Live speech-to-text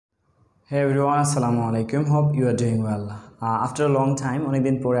Hey everyone, assalamu alaikum. Hope you are doing well. After a long time, অনেক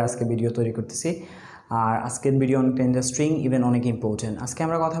দিন পরে আজকে video তৈরি করতেছি। আর আজকের ভিডিও অনেকটা ইন্টারেস্টিং, ইভেন অনেক ইম্পর্টেন্ট। আজকে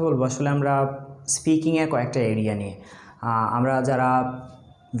আমরা কথা বলবো আসলে আমরা স্পিকিং এর কয়েকটা এরিয়া নিয়ে। আমরা যারা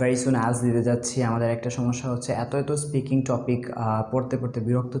ভেরি সুন আইএলটিএস দিতে যাচ্ছি, আমাদের একটা সমস্যা হচ্ছে এত স্পিকিং টপিক পড়তে পড়তে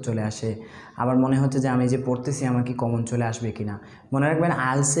বিরক্ত চলে আসে। আবার মনে হচ্ছে যে আমি যে পড়তেছি আমার কি কমন চলে আসবে কিনা। মনে রাখবেন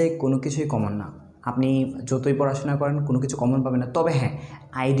আইএলটিএসে কোনো কিছুই কমন না। আপনি যতই পড়াশোনা করেন কোনো কিছু কমন পাবেন না, তবে হ্যাঁ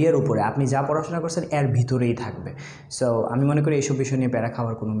আইডিয়ার উপরে আপনি যা পড়াশোনা করছেন এর ভিতরেই থাকবে। সো আমি মনে করি এইসব বিষয় নিয়ে প্যারা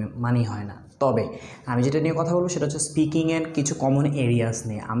খাওয়ার কোনো মানেই হয় না। তবে আমি যেটা নিয়ে কথা বলবো সেটা হচ্ছে স্পিকিংয়ের কিছু কমন এরিয়াস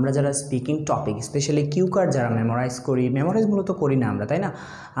নিয়ে। আমরা যারা speaking topic specially cue card যারা মেমোরাইজ মূলত করি না আমরা, তাই না?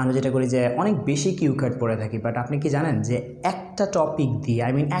 আমরা যেটা করি যে অনেক বেশি কিউ কার্ড পড়ে থাকি। বাট আপনি কি জানেন যে একটা টপিক দিয়ে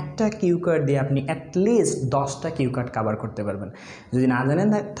একটা কিউ কার্ড দিয়ে আপনি অ্যাটলিস্ট 10টা কিউ কার্ড কভার করতে পারবেন। যদি না জানেন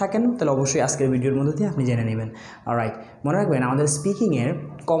থাকেন তাহলে অবশ্যই আজকের ভিডিওর মধ্যে দিয়ে আপনি জেনে নেবেন। অলরাইট, মনে রাখবেন আমাদের স্পিকিংয়ের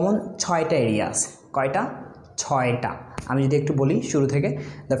কমন 6টা এরিয়া আছে। কয়টা? 6টা। আমি যদি একটু বলি শুরু থেকে,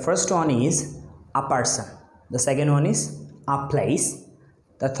 the first one is a person, the second one is a place,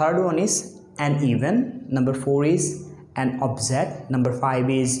 the third one is an event, number 4 is an object, number 5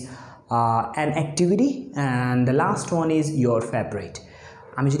 is an activity, and the last one is your favourite.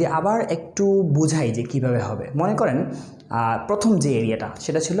 আমি যদি আবার একটু বুঝাই যে কীভাবে হবে, মনে করেন প্রথম যে এরিয়াটা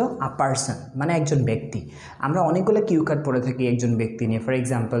সেটা ছিল আ পারসন, মানে একজন ব্যক্তি। আমরা অনেকগুলো কিউ কার্ড পড়ে থাকি একজন ব্যক্তি নিয়ে। For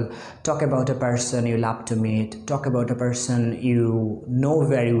example, talk about a person you love to meet, talk about a person you know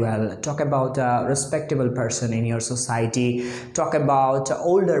very well, talk about a respectable person in your society, talk about a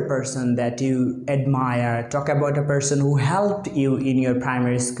older person that you admire, talk about a person who helped you in your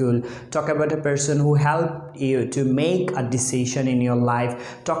primary school, talk about a person who helped you to make a decision in your life,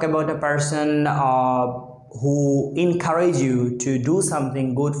 talk about a person who encourage you to do something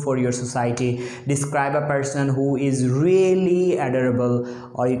good for your society, describe a person who is really adorable,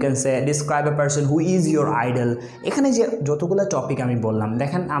 or you can say describe a person who is your idol. এখানে যে যতগুলো topic আমি বললাম,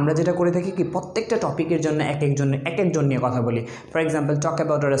 দেখেন আমরা যেটা করে থাকি কি প্রত্যেকটা টপিকের জন্য এক একজন নিয়ে কথা বলি। For example, talk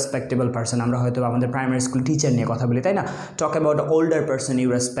about a respectable person, আমরা হয়তো আমাদের প্রাইমারি স্কুল টিচার নিয়ে কথা বলি, তাই না? Talk about a older person you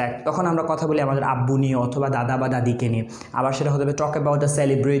respect, তখন আমরা কথা বলি আমাদের আব্বু নিয়ে অথবা দাদা বা দাদিকে নিয়ে। আবার সেটা হতে হবে talk about a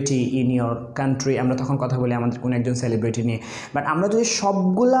celebrity in your country, আমরা তখন কথা বলি আমাদের কোনো একজন সেলিব্রিটি নিয়ে। বাট আমরা যদি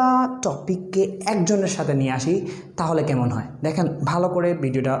সবগুলা টপিককে একজনের সাথে নিয়ে আসি তাহলে কেমন হয়? দেখেন, ভালো করে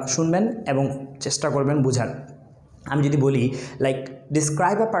ভিডিওটা শুনবেন এবং চেষ্টা করবেন বুঝার। আমি যদি বলি like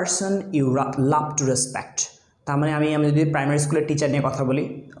describe a person you love to respect, তার মানে আমি যদি প্রাইমারি স্কুলের টিচার নিয়ে কথা বলি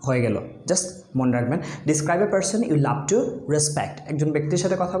হয়ে গেল। জাস্ট মনে রাখবেন, describe a person you love to respect, একজন ব্যক্তির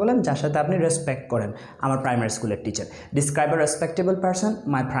সাথে কথা বলেন যার সাথে আপনি রেসপেক্ট করেন, আমার প্রাইমারি স্কুলের teacher. Describe A respectable person,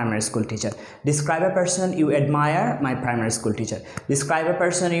 my primary school teacher. Describe a person you admire, my primary school teacher. Describe a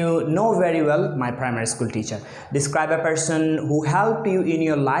person you know very well, my primary school teacher. Describe a person who help you in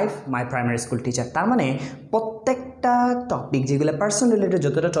your life, my primary school teacher. তার মানে প্রত্যেকটা topic যেগুলো person related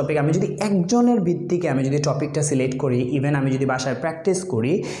যতটা topic, আমি যদি একজনের ভিত্তিকে আমি যদি টপিকটা সিলেক্ট করি, ইভেন আমি যদি বাসায় প্র্যাকটিস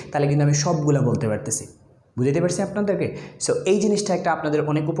করি, তাহলে কিন্তু আমি সবগুলো বলতে পারতেছি। বুঝতে পারছি আপনাদেরকে? সো এই জিনিসটা একটা আপনাদের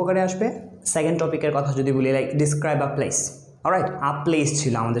অনেক উপকারে আসবে। সেকেন্ড টপিকের কথা যদি বলি, like describe a place. Alright, a place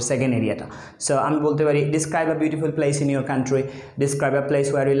ছিল আমাদের সেকেন্ড এরিয়াটা। সো আমি বলতে পারি describe a beautiful place in your country, describe a place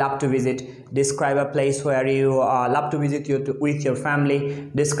were you love to visit, describe a place where you love to visit with your family,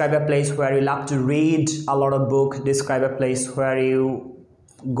 describe a place where you love to read a lot of book, describe a place where you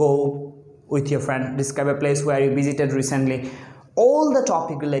go with your friend, describe a place where you visited recently. All the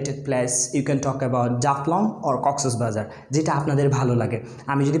topic related place you can talk about Jaflong or Cox's Bazar, যেটা আপনাদের ভালো লাগে।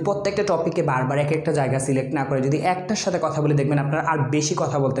 আমি যদি প্রত্যেকটা টপিকে বারবার একটা জায়গা সিলেক্ট না করে যদি একটার সাথে কথা বলে, দেখবেন আপনার আর বেশি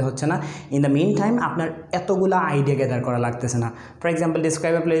কথা বলতে হচ্ছে না। ইন দ্য মিন টাইম আপনার এতগুলো আইডিয়া গ্যাদার করা লাগতেছে না। For example,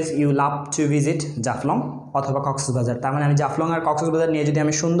 describe a place you love to visit Jaflong অথবা কক্সেস বাজার। তার মানে আমি জাফলং আর কক্সেস বাজার নিয়ে যদি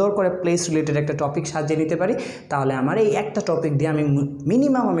আমি সুন্দর করে প্লেস রিলেটেড একটা টপিক সাজিয়ে নিতে পারি, তাহলে আমার এই একটা টপিক দিয়ে আমি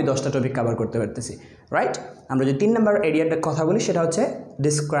মিনিমাম 10টা টপিক কভার করতে পারতেছি। রাইট? আমরা যদি 3 নম্বর এরিয়াটার কথা বলি সেটা হচ্ছে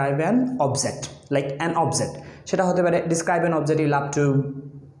describe an object, like an object. সেটা হতে পারে describe an object you love to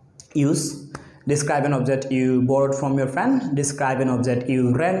use, describe an object you borrowed from your friend, describe an object you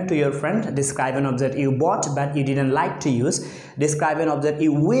rent to your friend, describe an object you bought but you didn't like to use, describe an object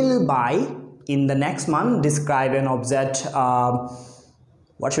you will buy in the next month, describe an object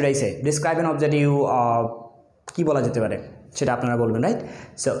what should I say, describe an object you কি বলা যেতে পারে সেটা আপনারা বলবেন। Right?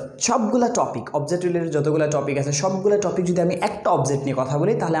 So সবগুলো topic object related যতগুলো topic আছে সবগুলো টপিক যদি আমি একটা অবজেক্ট নিয়ে কথা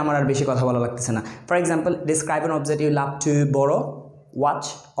বলি তাহলে আমার আর বেশি কথা বলা লাগতেছে না। For example, describe an object you love to বড়ো, watch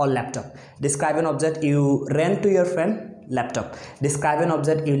or laptop, describe an object you rent to your friend, laptop. Describe an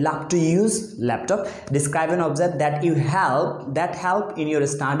object you love to use, laptop. Describe an object that help in your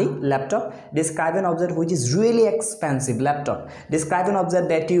study, laptop. Describe an object which is really expensive, laptop. Describe an object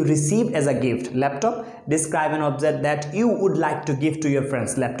that you receive as a gift, laptop. Describe an object that you would like to give to your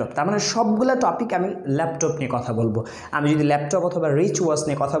friends, laptop. তার মানে সবগুলা topic আমি laptop নিয়ে কথা বলবো। আমি যদি laptop অথবা রিচ ওয়াচ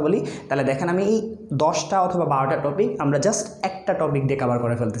নিয়ে কথা বলি তাহলে দেখেন আমি এই 10টা অথবা 12টা টপিক আমরা জাস্ট একটা টপিক দিয়ে কভার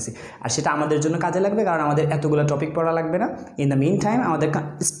করে ফেলতেছি, আর সেটা আমাদের জন্য কাজে লাগবে কারণ আমাদের এতগুলো টপিক পড়া লাগবে না। ইন দ্য মিন টাইম আমাদের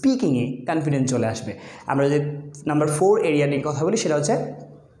স্পিকিংয়ে কনফিডেন্স চলে আসবে। আমরা যদি নাম্বার 4 এরিয়া নিয়ে কথা বলি সেটা হচ্ছে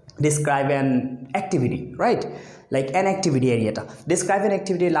describe an activity, right? Like an activity area. Describe an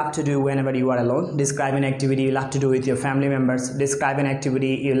activity you love to do whenever you are alone. Describe an activity you love to do with your family members. Describe an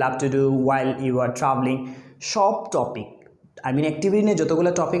activity you love to do while you are traveling. সব topic activity নিয়ে যতগুলো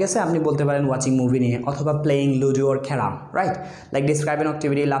topic আছে আপনি বলতে পারেন watching movie নিয়ে অথবা playing ludo or carrom, right? Like describe an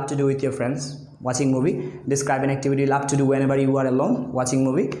activity love to do with your friends, watching movie. Describe an activity you love to do whenever you are alone, watching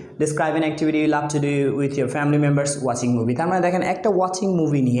movie. Describe an activity you love to do with your family members, watching movie. তার মানে দেখেন একটা watching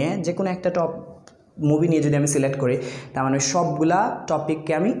movie নিয়ে যে কোনো একটা movie নিয়ে যদি আমি সিলেক্ট করি তার মানে সবগুলা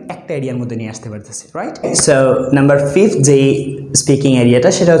টপিককে আমি একটা এরিয়ার মধ্যে নিয়ে আসতে পারতেছি, রাইট? সো নাম্বার 5 যে স্পিকিং এরিয়াটা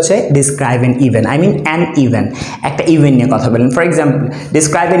সেটা হচ্ছে describe an event, an event, একটা ইভেন্ট নিয়ে কথা বলেন। For example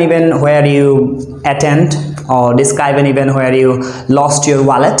describe an event where you attend, or describe an event where you lost your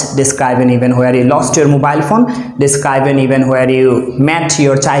wallet. Describe an event where you lost your mobile phone. Describe an event where you met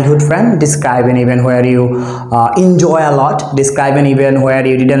your childhood friend. Describe an event where you enjoy a lot. Describe an event where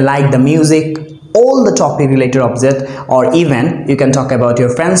you didn't like the music. All the topic related object, or even you can talk about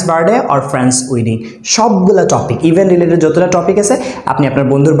your friend's birthday or friend's wedding. সবগুলা topic event related যতটা topic আছে আপনি আপনার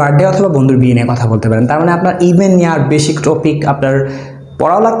বন্ধুর birthday অথবা বন্ধুর বিয়ে নিয়ে কথা বলতে পারেন। তার মানে আপনার ইভেন্ট নিয়ে আর বেসিক টপিক আপনার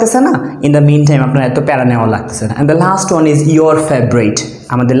পড়াও লাগতেছে না, ইন দ্য মিন টাইম আপনার এত প্যারা নেওয়া লাগতেছে না। And the last one is your favourite.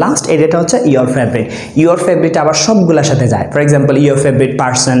 আমাদের লাস্ট এরিয়াটা হচ্ছে ইয়োর ফেভারিট। ইয়োর ফেভারিট আবার সবগুলোর সাথে যায়। For example your favourite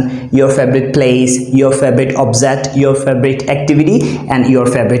person, your favourite place, your favourite object, your favourite activity and your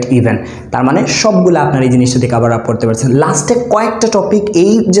favourite event. তার মানে সবগুলো আপনার এই জিনিসটা দিয়ে কভার আপ করতে পারছেন। লাস্টে কয়েকটা টপিক,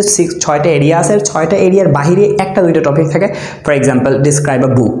 এই যে 6টা এরিয়া আছে 6টা এরিয়ার বাহিরে 1-2টা টপিক থাকে। For example describe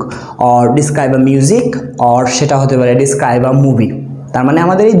a book, or describe a music, or সেটা হতে পারে ডিসক্রাইব আ মুভি। তার মানে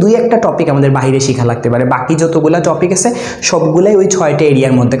আমাদের এই 2-1টা টপিক আমাদের বাইরে শেখা লাগতে পারে, বাকি যতগুলো টপিক আছে সবগুলাই ওই 6টা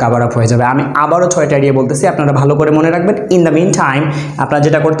এরিয়ার মধ্যে কভার আপ হয়ে যাবে। আমি আবারও 6টা এরিয়া বলতেছি, আপনারা ভালো করে মনে রাখবেন। ইন দ্য মিন টাইম আপনারা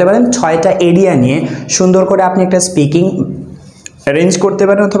যেটা করতে পারেন 6টা এরিয়া নিয়ে সুন্দর করে আপনি একটা স্পিকিং অ্যারেঞ্জ করতে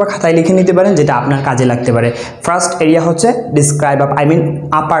পারেন অথবা খাতায় লিখে নিতে পারেন যেটা আপনার কাজে লাগতে পারে। ফার্স্ট এরিয়া হচ্ছে describe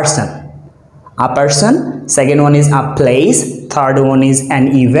a person, a person. Second one is a place. Third one is an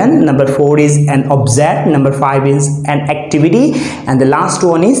event. Number 4 is an object. Number 5 is an activity, and the last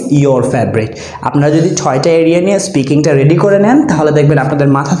one is your favorite. আপনারা যদি 6টা area নিয়ে স্পিকিংটা ready করে নেন তাহলে দেখবেন আপনাদের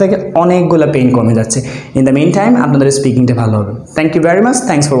মাথা থেকে অনেকগুলো পেইন কমে যাচ্ছে। ইন দ্য মিন টাইম আপনাদের স্পিকিংটা ভালো হবে। Thank you very much.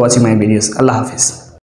 Thanks for watching my videos. Allah Hafiz.